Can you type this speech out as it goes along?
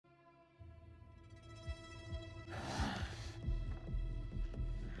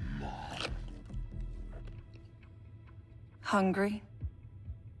Hungry?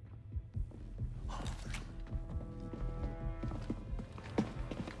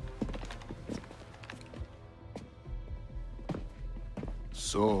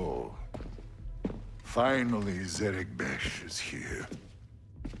 So, finally Zerek Besh is here.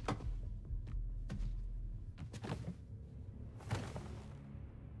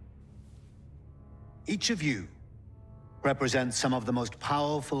 Each of you represents some of the most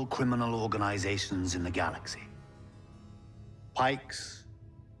powerful criminal organizations in the galaxy. Pikes,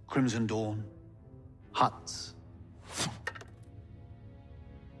 Crimson Dawn, Huts.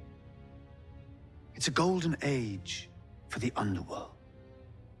 It's a golden age for the underworld.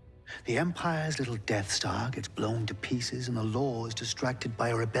 The Empire's little Death Star gets blown to pieces and the law is distracted by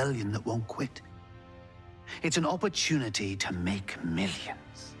a rebellion that won't quit. It's an opportunity to make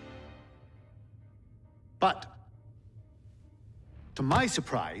millions. But, to my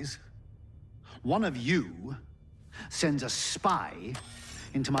surprise, one of you sends a spy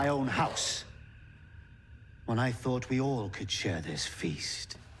into my own house when I thought we all could share this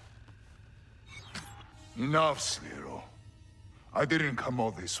feast. Enough, Sliro. I didn't come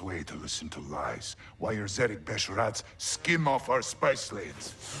all this way to listen to lies, while your Zerek Besh rats skim off our spice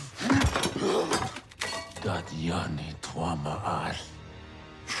lanes.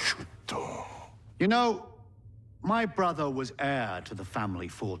 Shuto. You know, my brother was heir to the family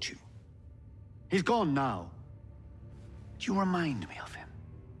fortune. He's gone now. Do you remind me of him?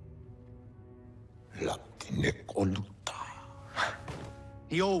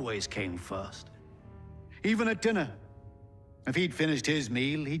 He always came first. Even at dinner. If he'd finished his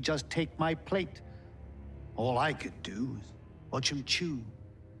meal, he'd just take my plate. All I could do is watch him chew.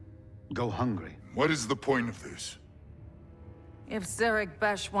 Go hungry. What is the point of this? If Zerek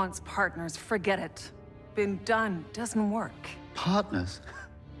Besh wants partners, forget it. Been done. Doesn't work. Partners?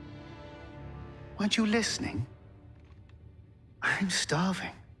 Weren't you listening? I'm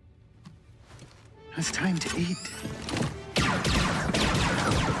starving. It's time to eat.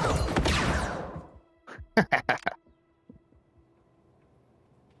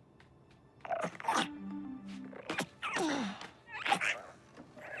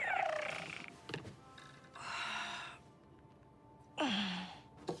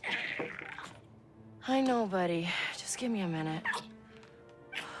 I know, buddy. Just give me a minute.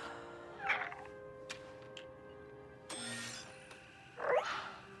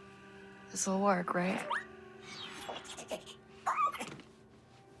 This'll work, right?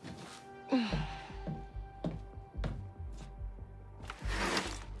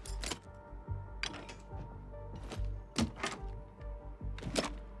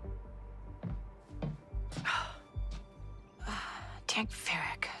 Tank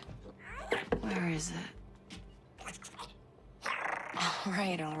Ferric. Where is it?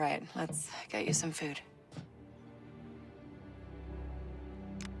 All right. Let's get you some food.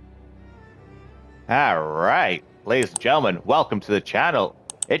 All right, ladies and gentlemen, welcome to the channel.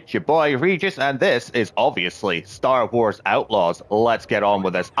 It's your boy Regis, and this is obviously Star Wars Outlaws. Let's get on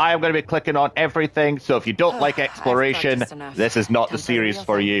with this. I am going to be clicking on everything, so if you don't like exploration, this is not the series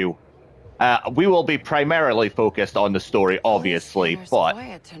for you. We will be primarily focused on the story, obviously, but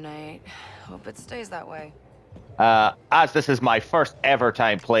quiet tonight. Hope it stays that way. as this is my first ever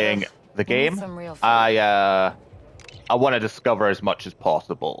time playing the game, I want to discover as much as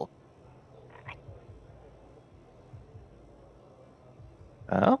possible.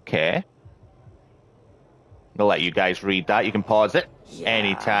 Okay. I'll let you guys read that. You can pause it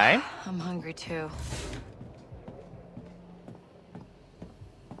anytime. I'm hungry too.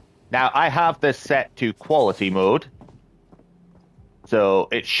 Now, I have this set to quality mode, so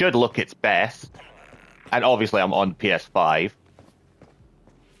it should look its best. And obviously I'm on PS5.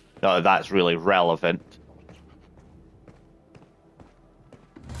 No, that's really relevant.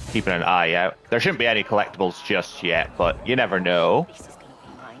 Keeping an eye out. There shouldn't be any collectibles just yet, but you never know. This is gonna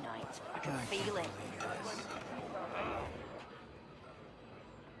be my night. I can feel it.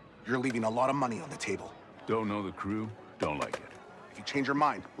 You're leaving a lot of money on the table. Don't know the crew, don't like it. If you change your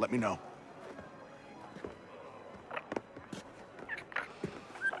mind, let me know.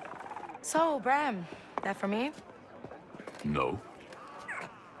 So, Bram, that for me? No.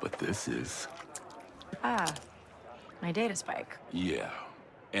 But this is... Ah, my data spike. Yeah.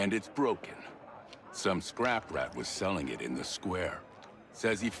 And it's broken. Some scrap rat was selling it in the square.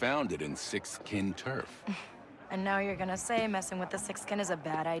 Says he found it in Sixth Kin turf. And now you're gonna say messing with the Sixth Kin is a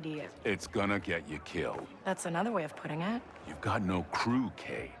bad idea. It's gonna get you killed. That's another way of putting it. You've got no crew,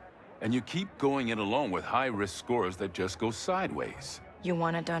 Kay. And you keep going it alone with high-risk scores that just go sideways. You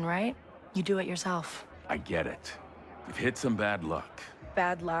want it done right? You do it yourself. I get it. You've hit some bad luck.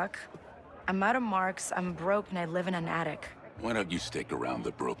 Bad luck? I'm out of marks, I'm broke, and I live in an attic. Why don't you stick around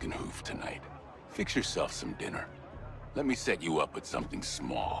the Broken Hoof tonight? Fix yourself some dinner. Let me set you up with something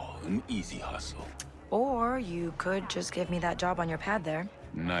small, an easy hustle. Or you could just give me that job on your pad there.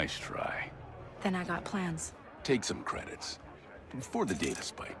 Nice try. Then I got plans. Take some credits. For the data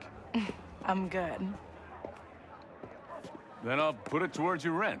spike. I'm good. Then I'll put it towards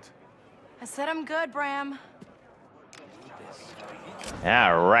your rent. I said I'm good, Bram.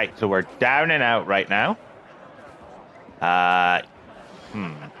 All right, so we're down and out right now.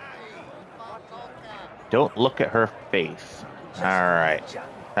 Don't look at her face. All right,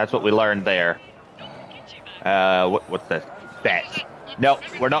 that's what we learned there. What's this? Bet. No,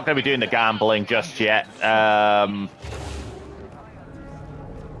 we're not going to be doing the gambling just yet.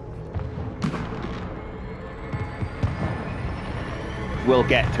 We'll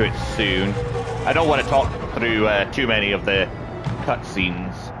get to it soon. I don't want to talk through too many of the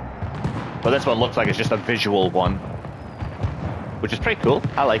cutscenes, but this one looks like it's just a visual one, which is pretty cool.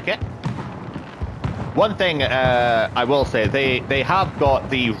 I like it. One thing I will say, they have got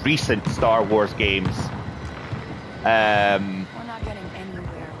the recent Star Wars games. We're not getting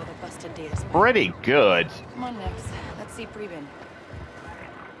anywhere with a busted data spike. Pretty good. Come on, Nix. Let's see Preben.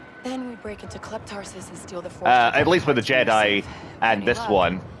 Then we break into Kleptarsis and steal the force. At least with the Jedi and this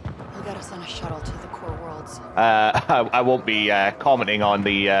one. He'll get us on a shuttle to the core worlds. I won't be commenting on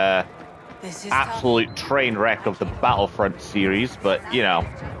the absolute train wreck of the Battlefront series, but you know.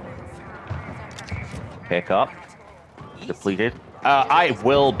 Pick up. Depleted. I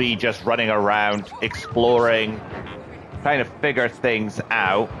will be just running around, exploring, trying to figure things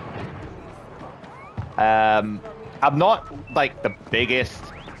out. I'm not like the biggest,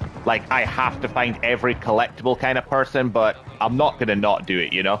 like I have to find every collectible kind of person, but I'm not gonna not do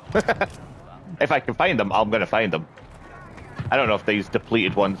it, you know? If I can find them, I'm gonna find them. I don't know if these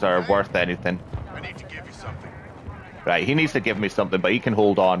depleted ones are worth anything. I need to give you something. Right, he needs to give me something, but he can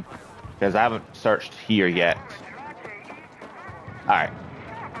hold on, because I haven't searched here yet. Alright.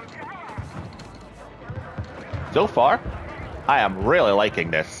 So far, I am really liking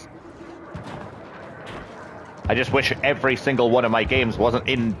this. I just wish every single one of my games wasn't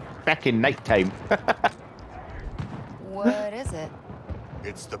in feckin' nighttime. What is it?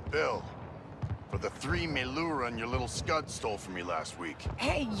 It's the bill for the 3 Melura your little scud stole from me last week.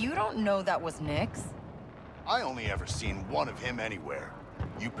 Hey, you don't know that was Nix? I only ever seen one of him anywhere.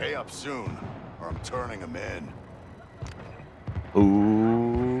 You pay up soon, or I'm turning him in.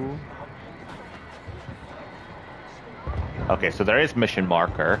 Ooh. Okay, so there is mission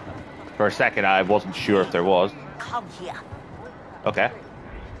marker. For a second, I wasn't sure if there was. Come here. Okay.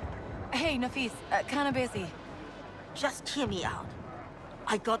 Hey, Nafis, kinda busy. Just hear me out.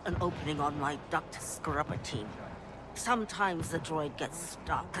 I got an opening on my duct scrubber team. Sometimes the droid gets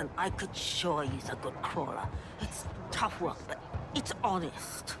stuck, and I could sure use a good crawler. It's tough work, but it's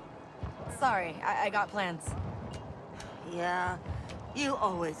honest. Sorry, I got plans. Yeah, you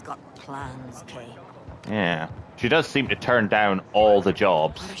always got plans, Kay. Yeah. She does seem to turn down all the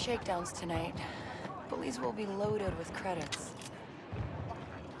jobs. Our shakedowns tonight. Police will be loaded with credits.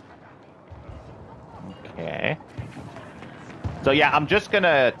 Okay. So yeah, I'm just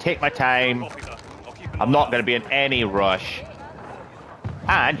gonna take my time. I'm not gonna be in any rush.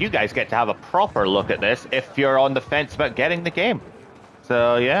 And you guys get to have a proper look at this if you're on the fence about getting the game.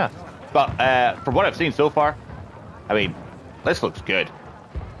 So yeah. But from what I've seen so far, I mean, this looks good.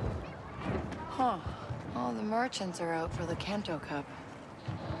 Huh. All the merchants are out for the Kanto Cup.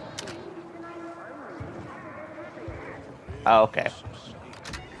 Oh, okay.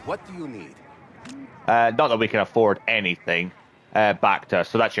 What do you need? Not that we can afford anything back to us,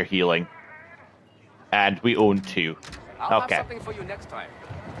 so that's your healing. And we own 2. I'll Okay. have something for you next time.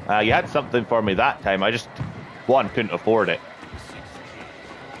 You had something for me that time. I just, one, couldn't afford it.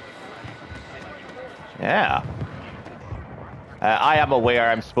 Yeah. I am aware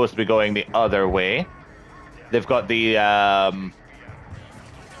I'm supposed to be going the other way. They've got the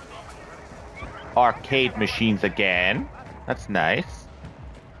arcade machines again. That's nice.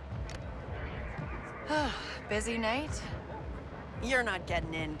 Busy night? You're not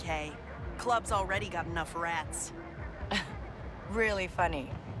getting in, Kay. Club's already got enough rats. Really funny.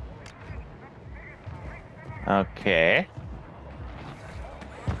 Okay.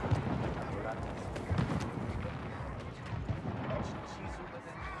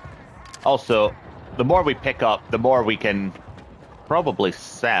 Also, the more we pick up, the more we can probably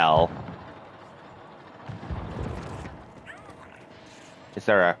sell. Is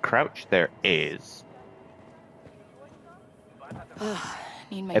there a crouch? There is.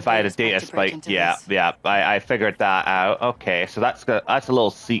 If I had a data spike, yeah, I figured that out. Okay, so that's a little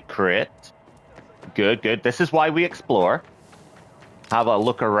secret. Good, good. This is why we explore. have a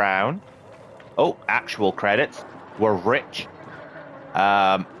look around. Oh, actual credits. We're rich.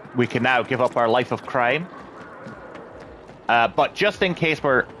 We can now give up our life of crime. But just in case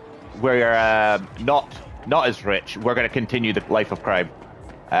we're not as rich, we're going to continue the life of crime.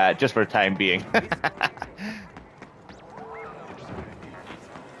 Just for the time being.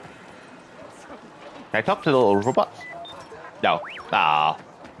 Can I talk to the little robots? No. Ah,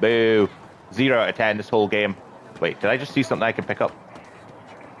 boo. 0 out of 10 this whole game. Wait, did I just see something I can pick up?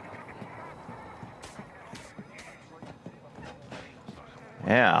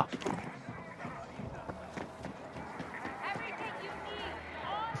 Yeah.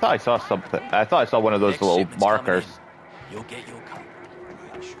 I thought I saw something. I thought I saw one of those little markers. You'll get your cut.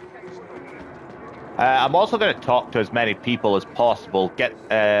 I'm also going to talk to as many people as possible. Get,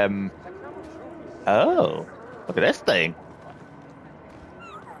 oh, look at this thing.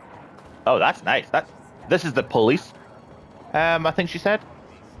 Oh, that's nice. This is the police. I think she said.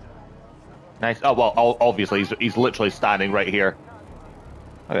 Nice. Oh, well, obviously, he's literally standing right here.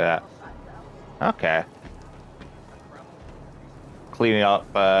 Look at that. Okay. Cleaning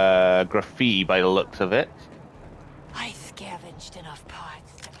up graffiti by the looks of it. I scavenged enough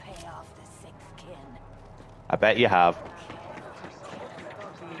parts to pay off the sixth kin. I bet you have.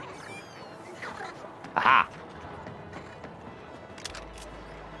 Aha!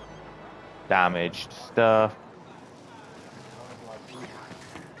 Damaged stuff.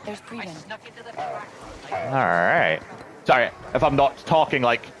 There's Preben. Alright. Sorry if I'm not talking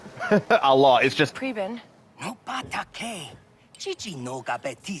like a lot, it's just... Preben. No patake. Chichi no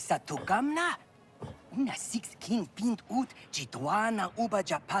gabetisa tugamna. Una 6 kin pint ut chituana uba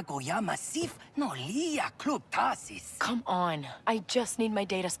japagoyama sif no lia club tasis. Come on. I just need my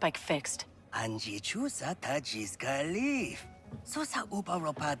data spike fixed. Anji chusa tajis galif. Sosa uba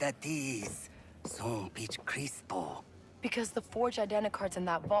ropada tis. Son pitch crispo. Because the forged identicards in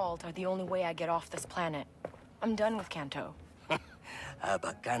that vault are the only way I get off this planet. I'm done with Kanto.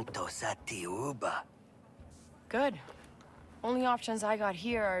 Abakanto sati uba. Good. Only options I got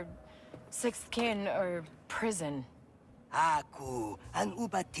here are sixth kin or prison. Aku an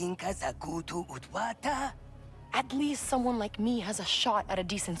uba tinka zagutu utwata. At least someone like me has a shot at a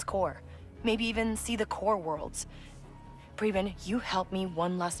decent score. Maybe even see the core worlds. Preben, you help me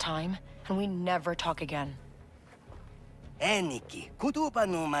one last time, and we never talk again. Eniki, kutuba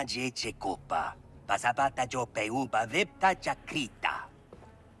no majeche kopa. Pasabata jo peuba vipta chakrita.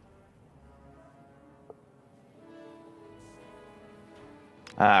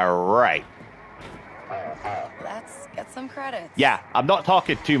 Alright. Let's get some credits. Yeah, I'm not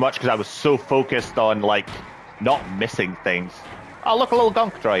talking too much because I was so focused on, like, not missing things. Oh, look, a little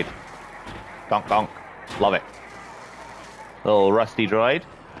gonk droid. Gonk, gonk. Love it. Little rusty droid.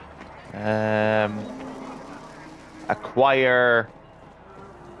 Acquire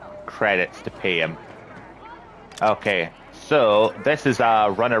credits to pay him. Okay, so this is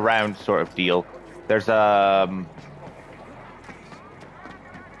a run around sort of deal. There's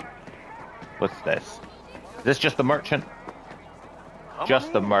what's this? Is this just the merchant?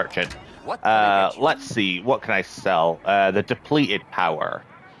 Just the merchant. Let's see, what can I sell? The depleted power.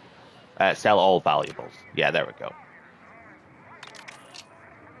 Sell all valuables. Yeah, there we go.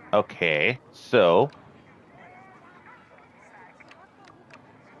 Okay, so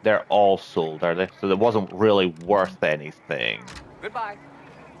they're all sold, are they? So that wasn't really worth anything. Goodbye.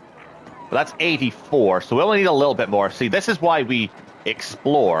 But that's 84, so we only need a little bit more. See, this is why we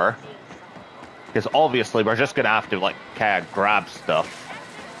explore. Because obviously we're just going to have to, like, kind of grab stuff.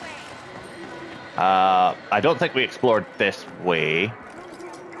 I don't think we explored this way.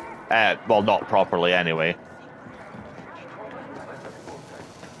 Well, not properly anyway.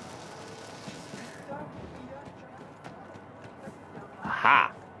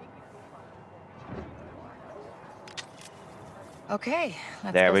 Aha! Okay,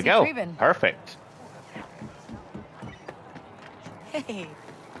 let's there go we see go. Preben. Perfect. Hey,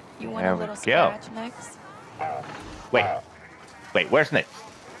 you want There a we little go. scratch next? Wait, where's Nick?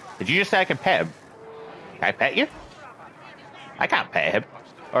 Did you just say I can pet him? Can I pet you? I can't pet him.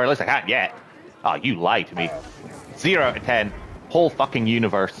 Or at least I can't yet. Oh, you lied to me. 0 out of 10. Whole fucking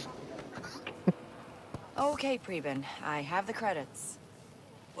universe. Okay, Preben, I have the credits.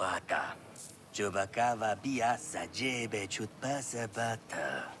 Wata. Chubakava biasa jebe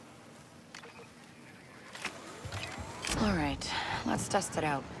chutpasabata. All right, let's test it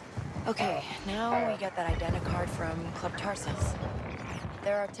out. Okay, now we get that identicard from Club Tarsus.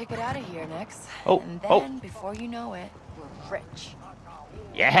 They're our ticket out of here next. Oh, and then, before you know it, we're rich.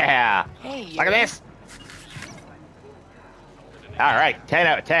 Yeah! Hey, look at this! Alright, 10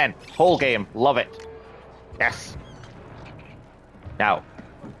 out of 10. Whole game. Love it. Yes. Now,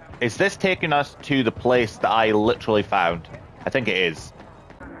 is this taking us to the place that I literally found? I think it is.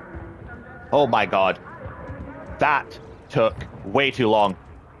 Oh my god. That took way too long.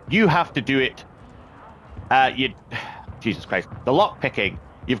 You have to do it. Jesus Christ. The lock picking,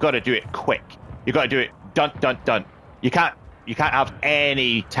 you've got to do it quick. You've got to do it dun dun dun. You can't have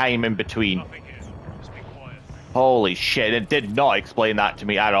any time in between. Holy shit, it did not explain that to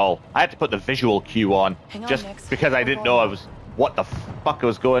me at all. I had to put the visual cue on just because I didn't know what the fuck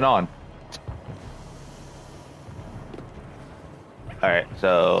was going on. Alright,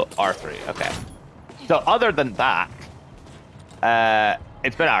 so R3, okay. So other than that,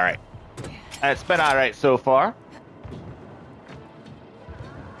 it's been alright. It's been alright so far.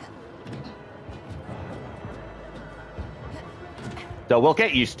 So we'll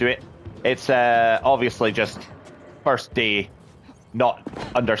get used to it. It's obviously just first day not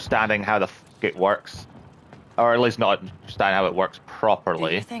understanding how the fuck it works. Or at least not understanding how it works properly.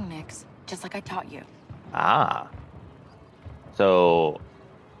 Do your thing, Nix. Just like I taught you. Ah. So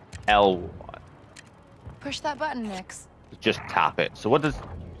L1. Push that button, Nix. Just tap it. So what does...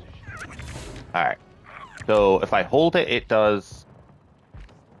 Alright. So if I hold it, it does...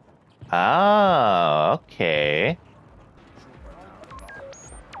 Ah, okay.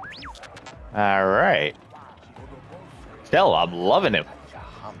 Alright. Still, I'm loving it.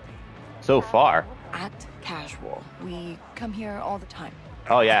 So far. Act casual. We come here all the time.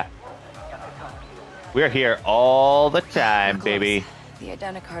 Oh, yeah. We're here all the time, baby. The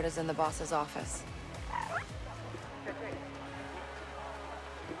identicard is in the boss's office.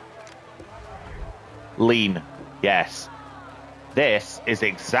 Lean. Yes. This is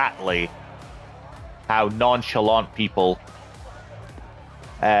exactly how nonchalant people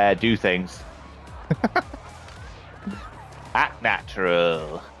do things. Act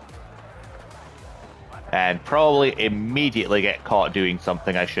natural. And probably immediately get caught doing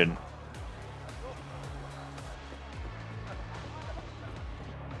something I shouldn't.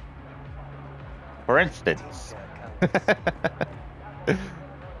 For instance.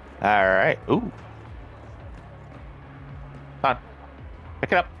 Alright. Ooh. Come on.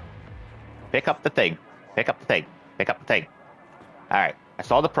 Pick it up. Pick up the thing. Pick up the thing. Pick up the thing. Alright. I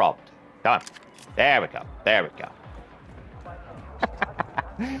saw the prompt. Come on. There we go. There we go.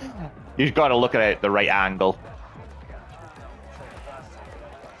 You've got to look at it at the right angle.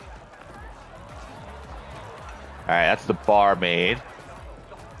 Alright, that's the barmaid.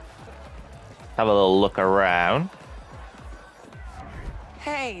 Have a little look around.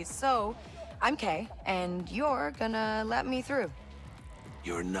 Hey, so I'm Kay, and you're gonna let me through.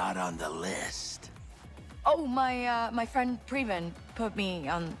 You're not on the list. Oh, my friend Preben put me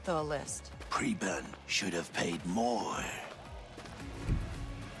on the list. Preben should have paid more.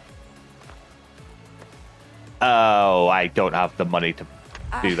 Oh, I don't have the money to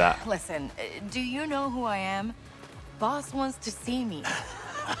do that. Listen, do you know who I am? Boss wants to see me.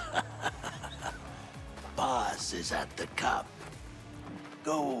 Boss is at the cup.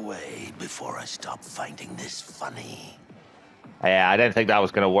 Go away before I stop finding this funny. Yeah, I didn't think that was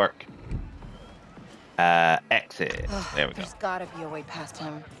going to work. Exit. There we go. There's gotta be a way past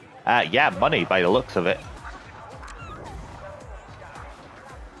him. Yeah, money by the looks of it.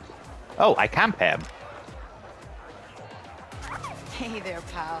 Oh, I can pay him. Hey there,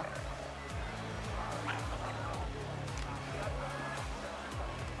 pal.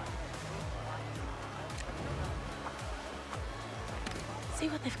 See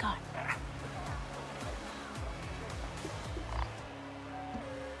what they've got.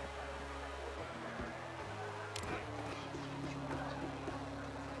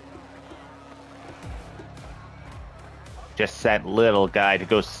 Just sent little guy to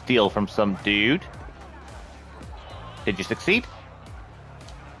go steal from some dude. Did you succeed?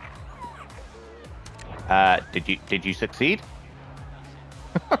 Did you succeed?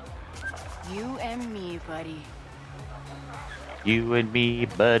 You and me, buddy. You and me,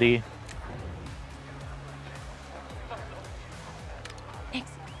 buddy.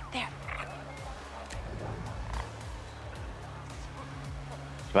 Thanks. There.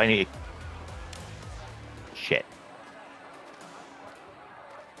 Do I need... Shit.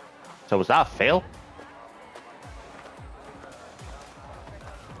 So was that a fail?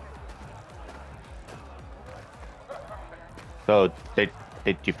 So, did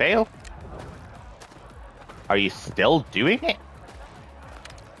you fail? Are you still doing it?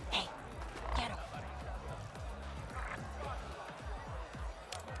 Hey, get him.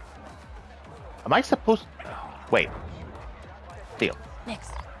 Am I supposed... Wait. Deal.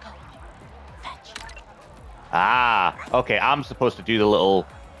 Next, go. Fetch. Ah, okay, I'm supposed to do the little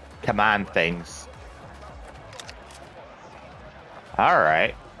command things.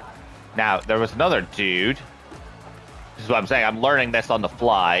 Alright. Now, there was another dude. This is what I'm saying. I'm learning this on the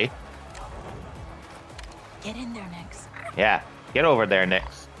fly. Get in there, Nix. Yeah. Get over there,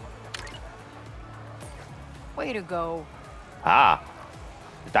 Nix. Way to go. Ah.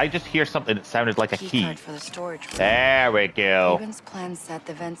 Did I just hear something that sounded like a key? Card for the storage room. There we go. Ruben's plan said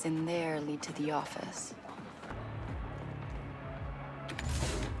the vents in there lead to the office.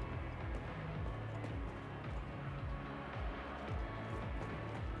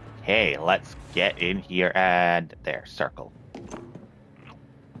 Okay, let's get in here and there, circle.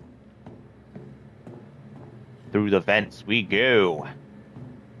 Through the vents we go.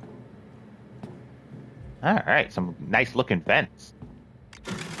 Alright, some nice looking vents.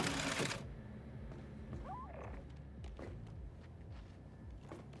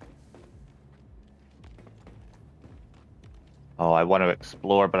 Oh, I want to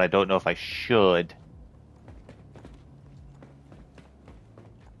explore, but I don't know if I should.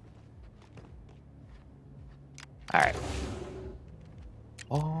 Alright.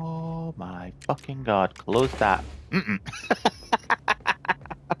 Oh my fucking god, close that. Mm-mm.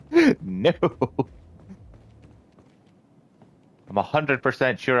 No. I'm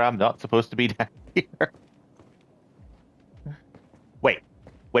 100% sure I'm not supposed to be down here. Wait.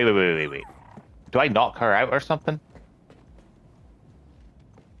 Wait. Do I knock her out or something?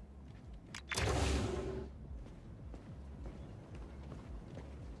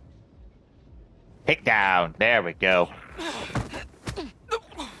 Take down. There we go.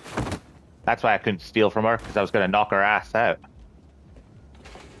 That's why I couldn't steal from her, because I was going to knock her ass out.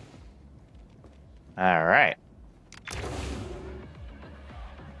 Alright.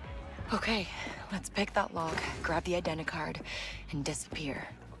 Okay, let's pick that lock, grab the identicard, and disappear.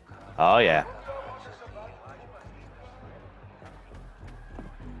 Oh, yeah.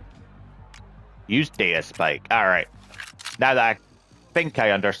 Use data spike. Alright. Now that I think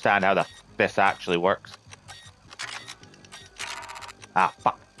I understand how this actually works. Ah,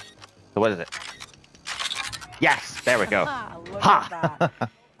 fuck. So what is it? Yes! There we go. Look Ha! at that.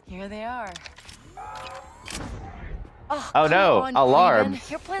 Here they are. Oh no, on, alarms.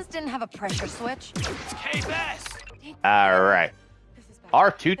 Cleveland. Your plans didn't have a pressure switch. Hey, Bess! Alright.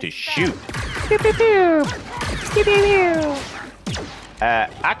 R2 to shoot. Pew, pew, pew. Pew, pew, pew.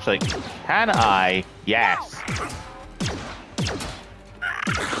 Actually, can I? Yes.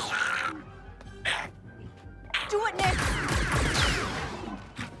 Do it, Nick.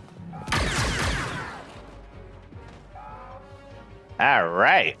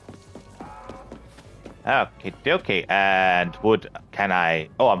 Alright. Okay. And can I?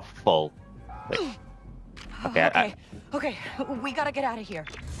 Oh, I'm full. Wait. Okay. Okay, we gotta get out of here.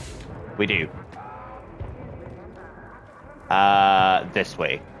 We do. This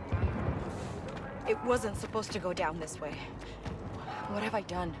way. It wasn't supposed to go down this way. What have I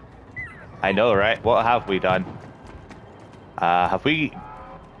done? I know, right? What have we done? Have we...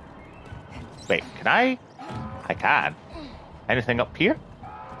 Wait, can I? I can. Anything up here?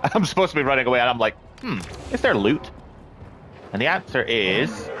 I'm supposed to be running away and I'm like, is there loot? And the answer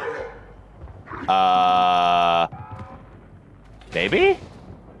is... Maybe?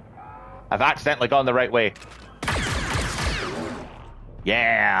 I've accidentally gone the right way.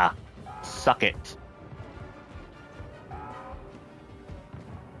 Yeah! Suck it.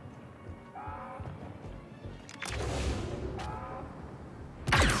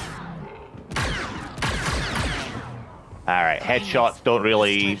 Alright, headshots don't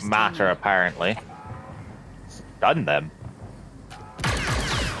really matter apparently. Stun them?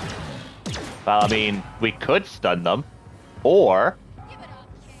 Well, I mean, we could stun them. Or...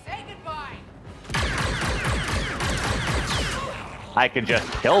 I can just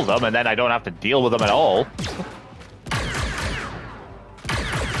kill them and then I don't have to deal with them at all.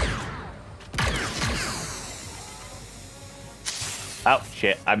 Oh,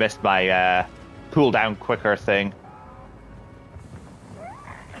 shit. I missed my cooldown quicker thing.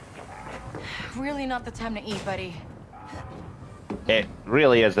 Really not the time to eat, buddy. It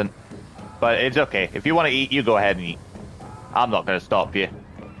really isn't. But it's okay. If you want to eat, you go ahead and eat. I'm not going to stop you.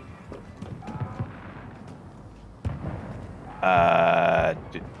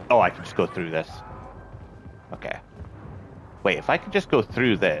 Oh, I can just go through this. Okay. Wait, if I could just go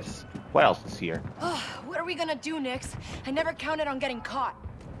through this, what else is here? What are we gonna do, Nix? I never counted on getting caught.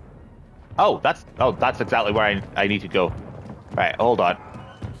 Oh, that's exactly where I need to go. Right, hold on.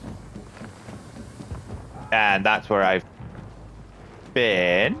 And that's where I've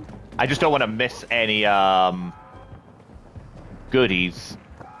been. I just don't want to miss any goodies.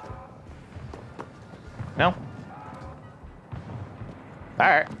 No?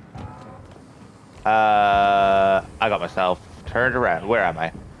 Alright. I got myself turned around. Where am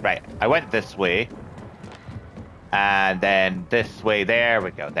I? Right, I went this way. And then this way. There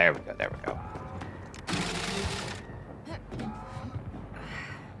we go, there we go, there we go.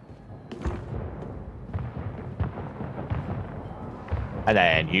 And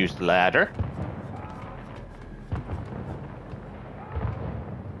then use the ladder.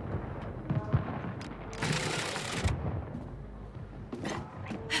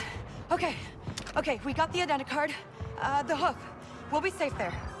 Okay, we got the identicard. The hook. We'll be safe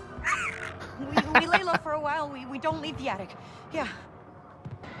there. We lay low for a while. We don't leave the attic. Yeah.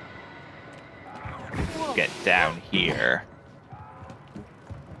 Whoa. Get down here.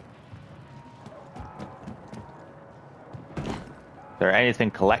 Is there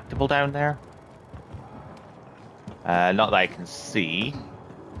anything collectible down there? Not that I can see.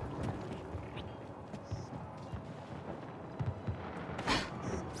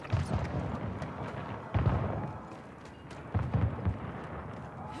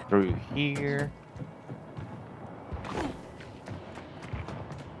 Through here.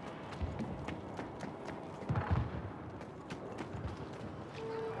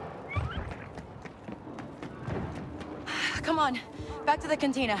 Come on, back to the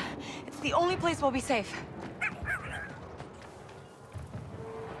cantina. It's the only place we'll be safe.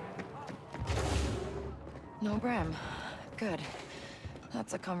 No Bram. Good.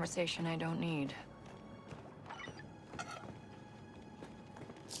 That's a conversation I don't need.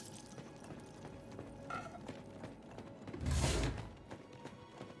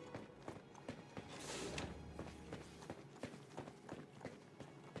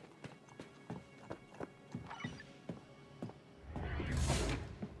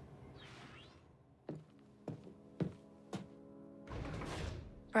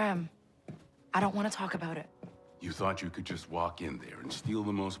 Bram, I don't want to talk about it. You thought you could just walk in there and steal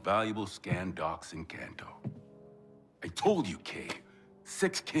the most valuable scan docs in Kanto. I told you, Kay.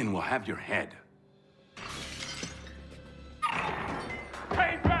 6 kin will have your head.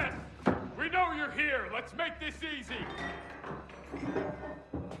 Hey, Ben! We know you're here. Let's make this easy.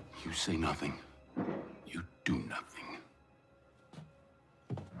 You say nothing. You do nothing.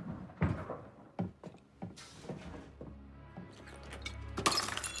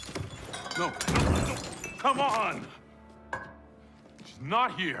 No. Come on! She's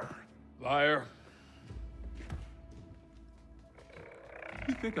not here. Liar.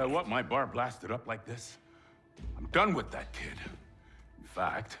 You think I want my bar blasted up like this? I'm done with that kid. In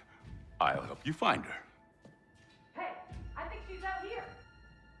fact, I'll help you find her. Hey, I think she's out here.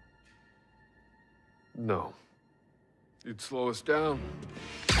 No. You'd slow us down.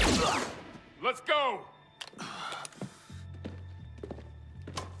 Let's go!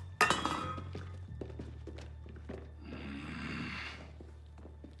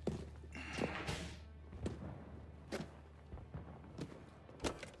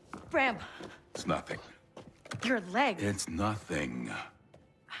 Bram, It's nothing. your leg. It's nothing.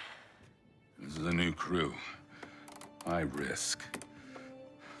 This is a new crew. I risk.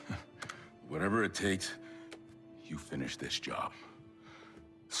 Whatever it takes, you finish this job.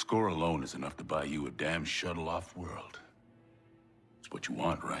 The score alone is enough to buy you a damn shuttle-off world. It's what you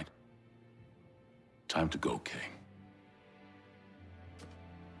want, right? Time to go, Kay.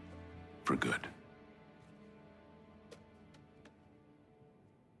 For good.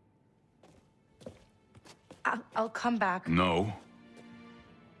 I'll come back. No.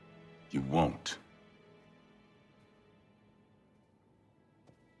 You won't.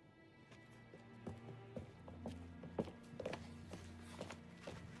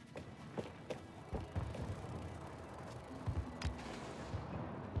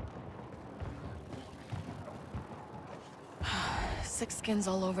 Six skins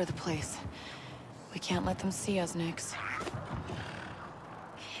all over the place. We can't let them see us, Nix.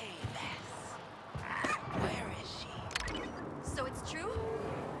 Hey, Bess. Where is she? So it's true?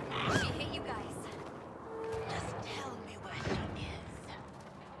 She hit you guys. Just tell me where she is.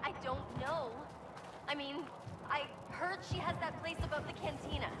 I don't know. I mean, I heard she has that place above the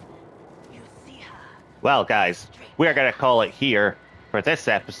cantina. You see her? Well, guys, we're going to call it here for this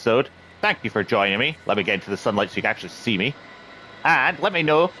episode. Thank you for joining me. Let me get into the sunlight so you can actually see me. And let me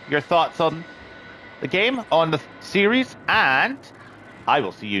know your thoughts on the game, on the series, and I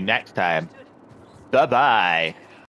will see you next time. Bye-bye.